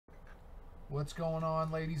What's going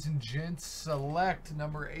on, ladies and gents? Select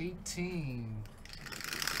number 18.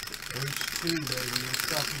 H2, baby. This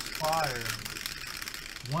stuff is fire.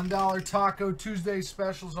 $1 Taco Tuesday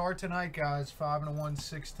specials are tonight, guys. 5 and a 1,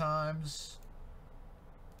 6 times.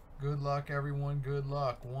 Good luck, everyone. Good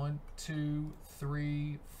luck. 1, 2,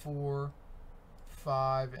 3, 4,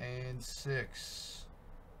 5, and 6.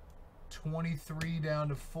 23 down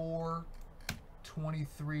to 4.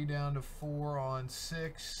 23 down to 4 on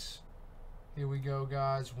 6. Here we go,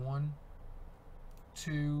 guys. 1,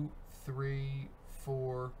 2, 3,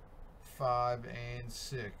 4, 5, and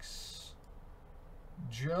 6.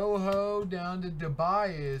 Joho down to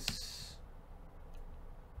Tobias.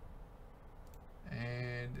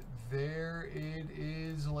 And there it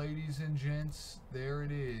is, ladies and gents. There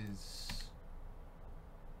it is.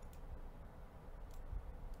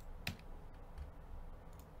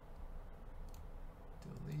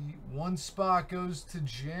 Delete. One spot goes to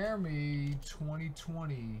Jeremy,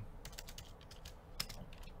 2020.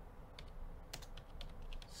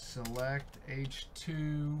 Select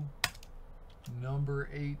H2, number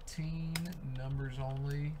 18, numbers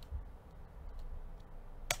only.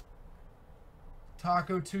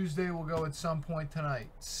 Taco Tuesday will go at some point tonight.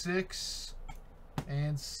 6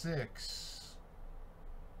 and 6.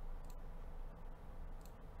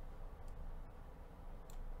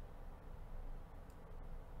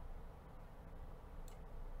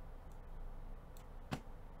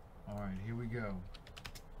 All right, here we go.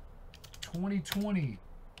 2020.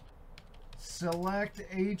 Select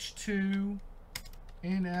H2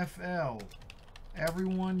 NFL.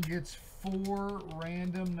 Everyone gets 4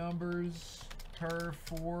 random numbers per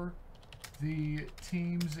for the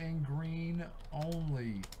teams in green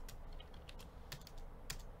only.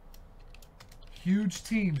 Huge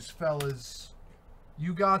teams, fellas.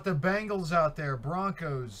 You got the Bengals out there,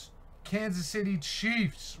 Broncos, Kansas City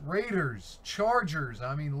Chiefs, Raiders, Chargers.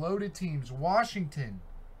 I mean, loaded teams. Washington.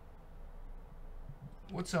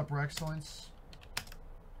 What's up, Rexcellence?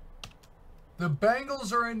 The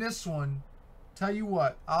Bengals are in this one. Tell you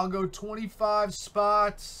what, I'll go 25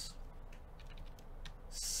 spots.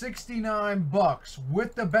 69 bucks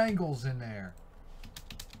with the Bengals in there.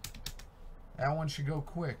 That one should go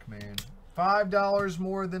quick, man. $5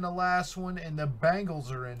 more than the last one, and the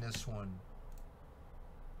Bengals are in this one.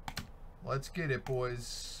 Let's get it,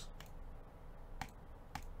 boys.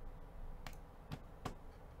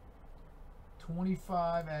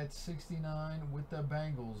 $25 at 69 with the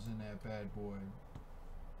Bengals in that bad boy.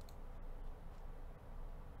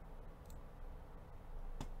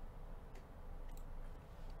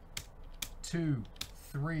 Two,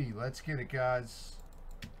 3. Let's get it, guys.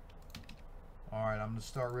 All right, I'm going to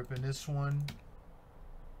start ripping this one.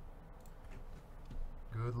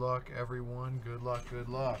 Good luck, everyone. Good luck, good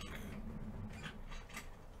luck.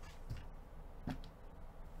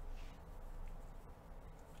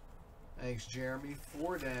 Thanks, Jeremy.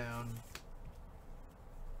 4 down.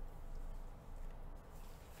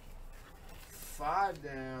 5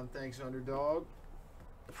 down. Thanks, Underdog.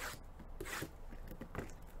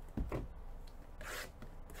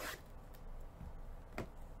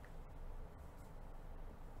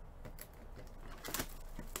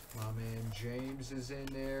 My man James is in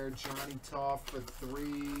there. Johnny Toff for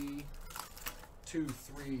 3. 2,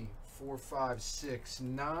 3, 4, 5, 6.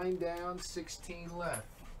 9 down, 16 left.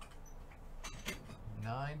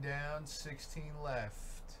 9 down, 16 left.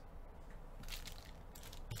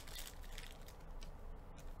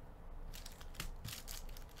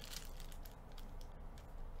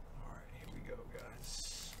 All right, here we go,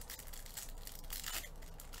 guys.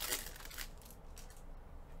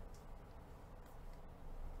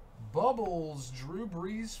 Bubbles, Drew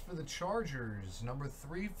Brees for the Chargers. Number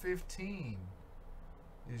 315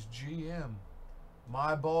 is GM.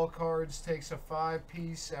 My Ball Cards takes a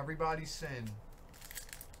 5-piece. Everybody send.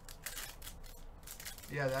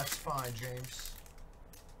 Yeah, that's fine, James.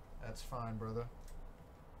 That's fine, brother.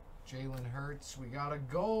 Jalen Hurts. We got a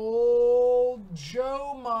gold.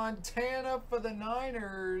 Joe Montana for the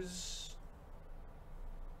Niners.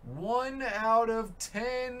 1 out of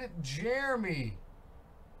 10, Jeremy.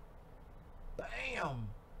 Bam.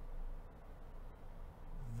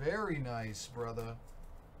 Very nice, brother.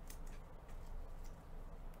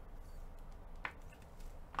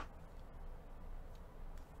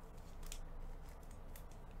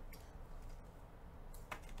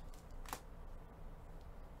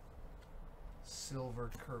 Silver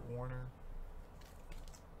Kurt Warner.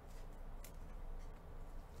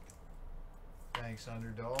 Thanks,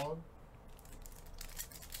 Underdog.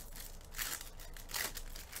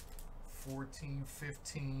 14,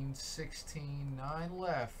 15, 16, 9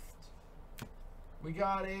 left. We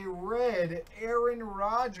got a red Aaron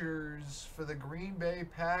Rodgers for the Green Bay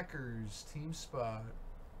Packers. Team spot.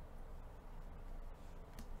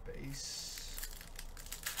 Base.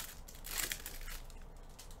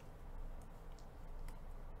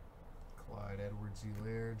 Clyde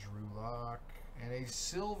Edwards-Helaire, Drew Lock. And a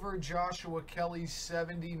silver Joshua Kelly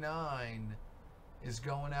 79 is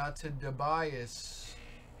going out to Tobias.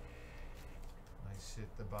 Nice hit,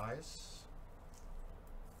 Tobias.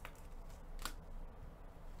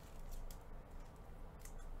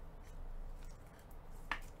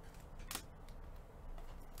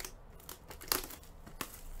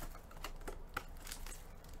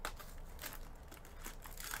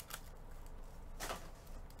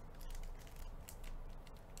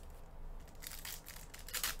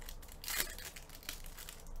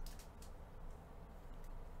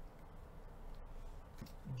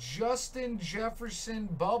 Justin Jefferson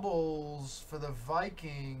Bubbles for the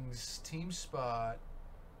Vikings. Team spot.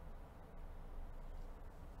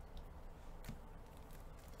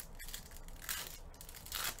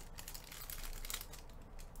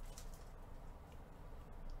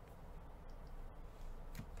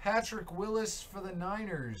 Patrick Willis for the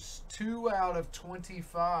Niners. 2 out of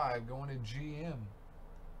 25 going to GM.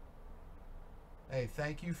 Hey,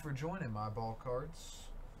 thank you for joining my ball cards.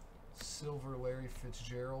 Silver Larry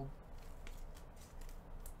Fitzgerald.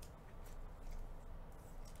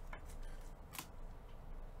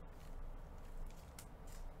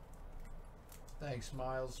 Thanks,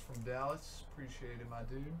 Miles from Dallas. Appreciate it, my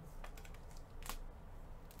dude.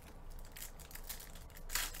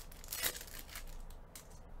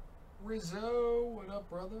 Rizzo, what up,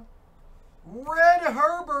 brother? Red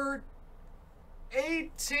Herbert,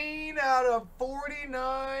 18 out of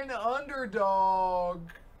 49 underdog.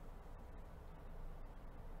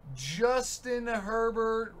 Justin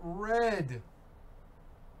Herbert, red.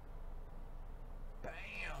 Bam.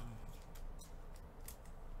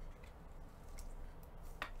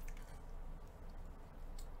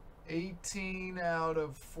 $18 out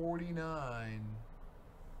of 49.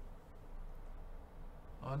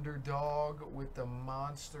 Underdog with the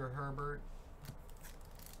monster Herbert.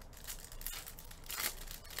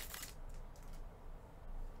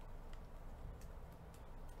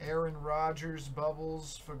 Aaron Rodgers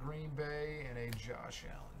Bubbles for Green Bay and a Josh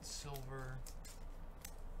Allen silver.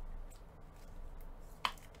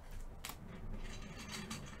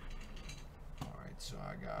 All right, so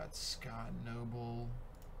I got Scott Noble,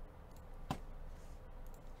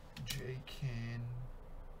 J. Ken,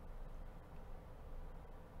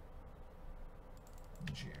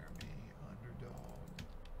 Jeremy Underdog,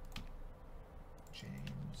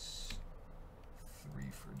 James, 3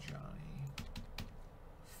 for Johnny.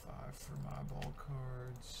 5 for my ball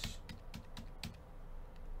cards.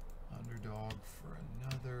 Underdog for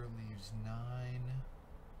another leaves 9,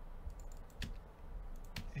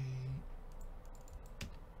 8,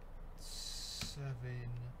 7.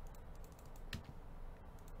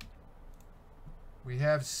 We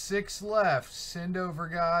have 6 left. Send over,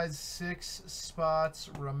 guys. 6 spots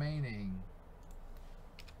remaining.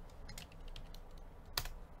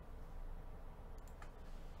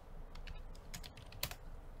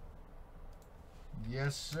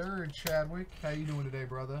 Yes, sir, Chadwick. How you doing today,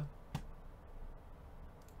 brother?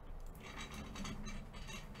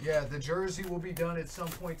 Yeah, the jersey will be done at some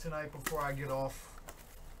point tonight before I get off,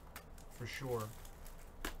 for sure.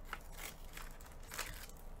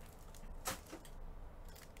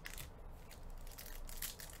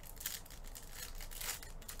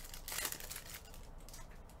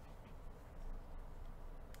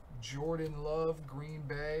 Jordan Love, Green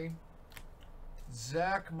Bay.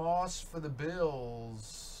 Zach Moss for the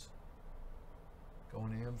Bills.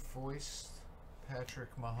 Going to Foist. Patrick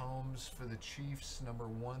Mahomes for the Chiefs. Number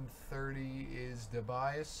 130 is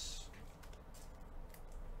Tobias.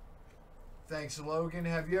 Thanks, Logan.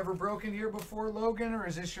 Have you ever broken here before, Logan, or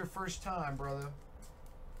is this your first time, brother?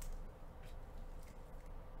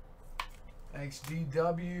 Thanks,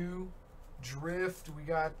 DW. Drift. We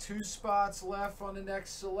got 2 spots left on the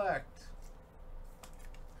next select.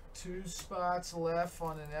 2 spots left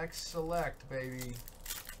on the next select, baby.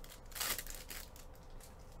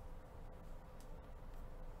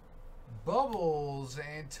 Bubbles,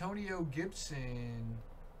 Antonio Gibson.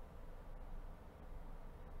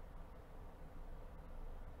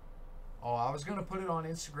 Oh, I was going to put it on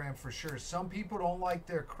Instagram for sure. Some people don't like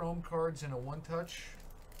their Chrome cards in a one-touch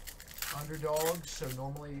underdog, so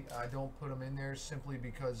normally I don't put them in there simply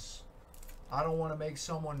because I don't want to make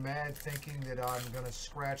someone mad thinking that I'm going to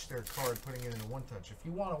scratch their card putting it in a one-touch. If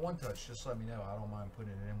you want a one-touch, just let me know. I don't mind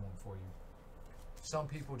putting it in one for you. Some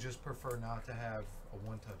people just prefer not to have a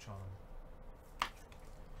one-touch on them.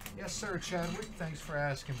 Yes, sir, Chadwick. Thanks for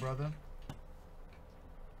asking, brother.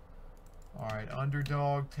 All right,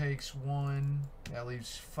 Underdog takes 1. That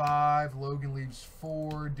leaves 5. Logan leaves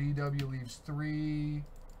 4. DW leaves 3.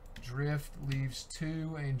 Drift leaves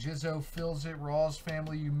 2. And Jizzo fills it. Raw's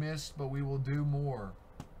family, you missed, but we will do more.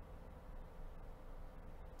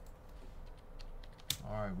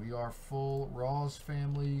 All right, we are full. Raw's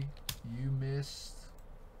family, you missed.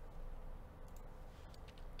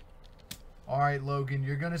 All right, Logan,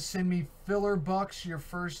 you're going to send me filler bucks your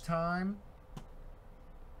first time.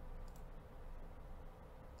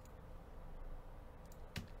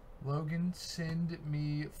 Logan, send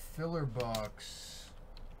me filler bucks.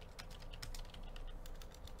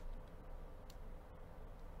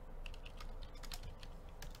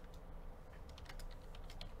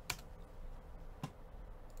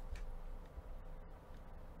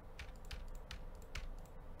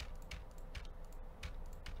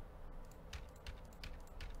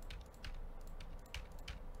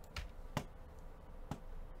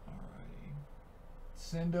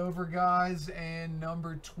 Send over, guys, and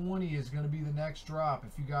number 20 is going to be the next drop.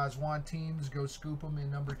 If you guys want teams, go scoop them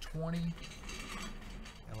in number 20. And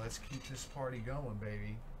let's keep this party going,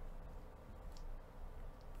 baby.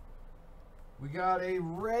 We got a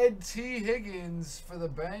red T. Higgins for the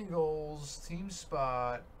Bengals team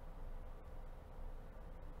spot.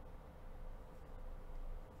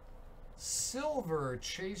 Silver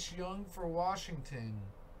Chase Young for Washington.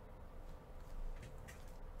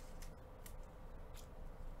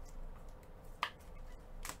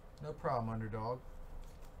 No problem, Underdog.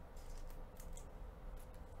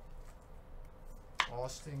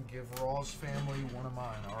 Austin, give Raw's family one of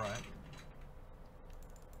mine. All right.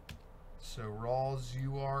 So, Raw's,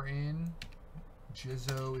 you are in.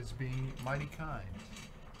 Jizzo is being mighty kind.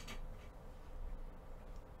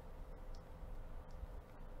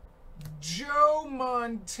 Joe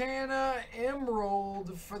Montana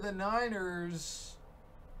Emerald for the Niners.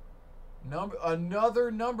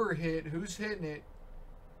 Another number hit. Who's hitting it?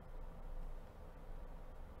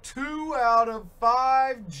 2 out of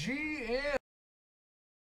 5 GM.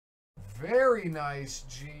 Very nice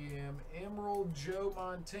GM. Emerald Joe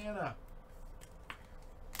Montana.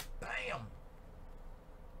 Bam.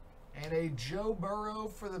 And a Joe Burrow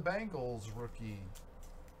for the Bengals rookie.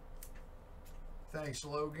 Thanks,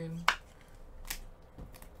 Logan.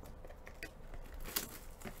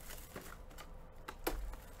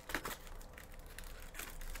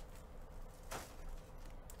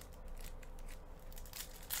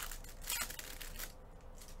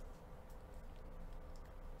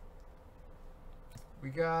 We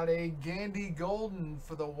got a Gandy Golden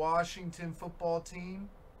for the Washington football team.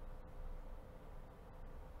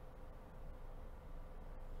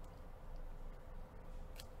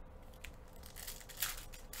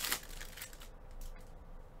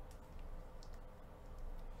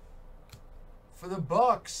 For the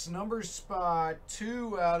Bucks, number spot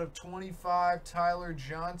 2 out of 25, Tyler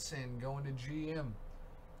Johnson going to GM.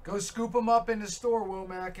 Go scoop them up in the store,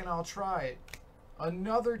 Womack, and I'll try it.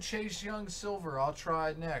 Another Chase Young silver. I'll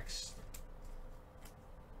try it next.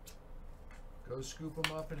 Go scoop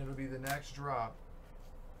them up, and it'll be the next drop.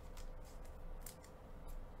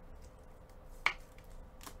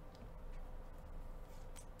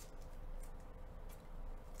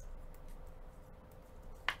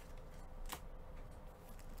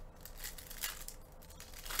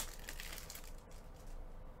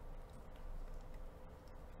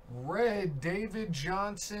 Red David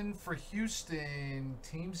Johnson for Houston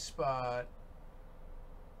team spot.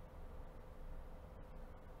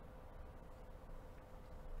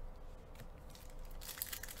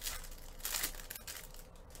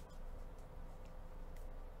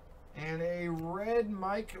 And a red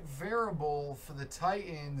Mike Variable for the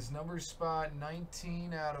Titans, number spot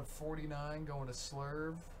 19 out of 49 going to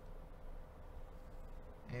Slurve.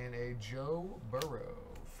 And a Joe Burrow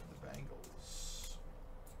for the Bengals.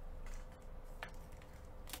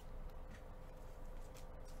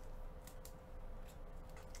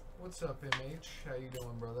 What's up, MH? How you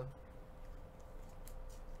doing, brother?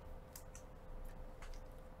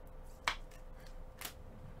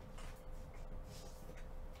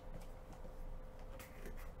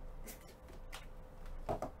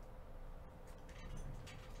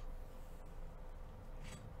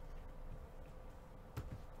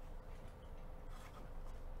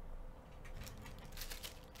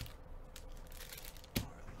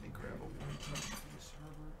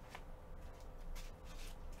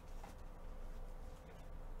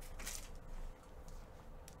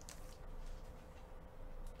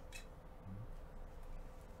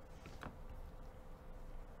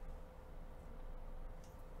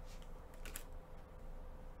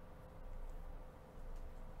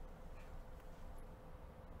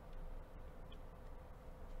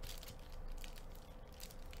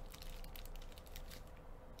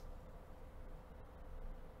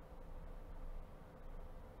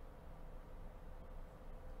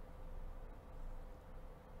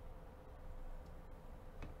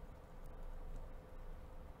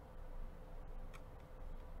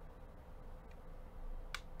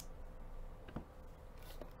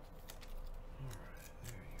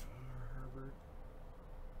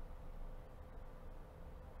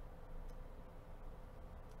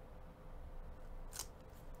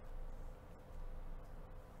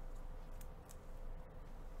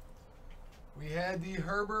 had the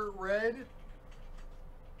Herbert red.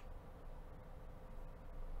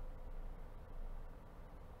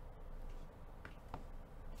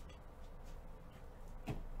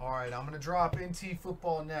 All right, I'm going to drop NT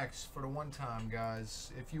football next for the one time,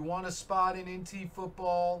 guys. If you want a spot in NT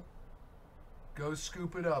football, go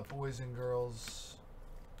scoop it up, boys and girls.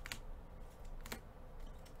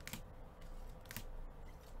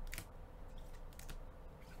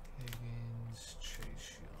 Higgins,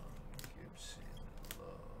 Chase Young, Gibson,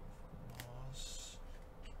 Love, Moss.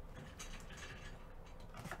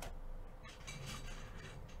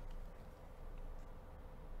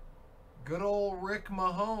 Good old Rick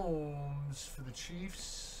Mahomes for the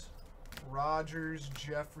Chiefs. Rodgers,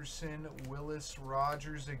 Jefferson, Willis,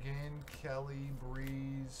 Rodgers again, Kelly,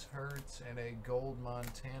 Breeze, Hurts, and a gold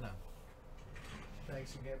Montana.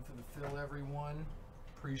 Thanks again for the fill, everyone.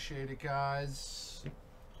 Appreciate it, guys.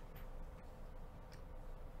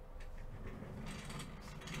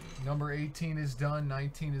 Number 18 is done.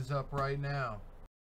 19 is up right now.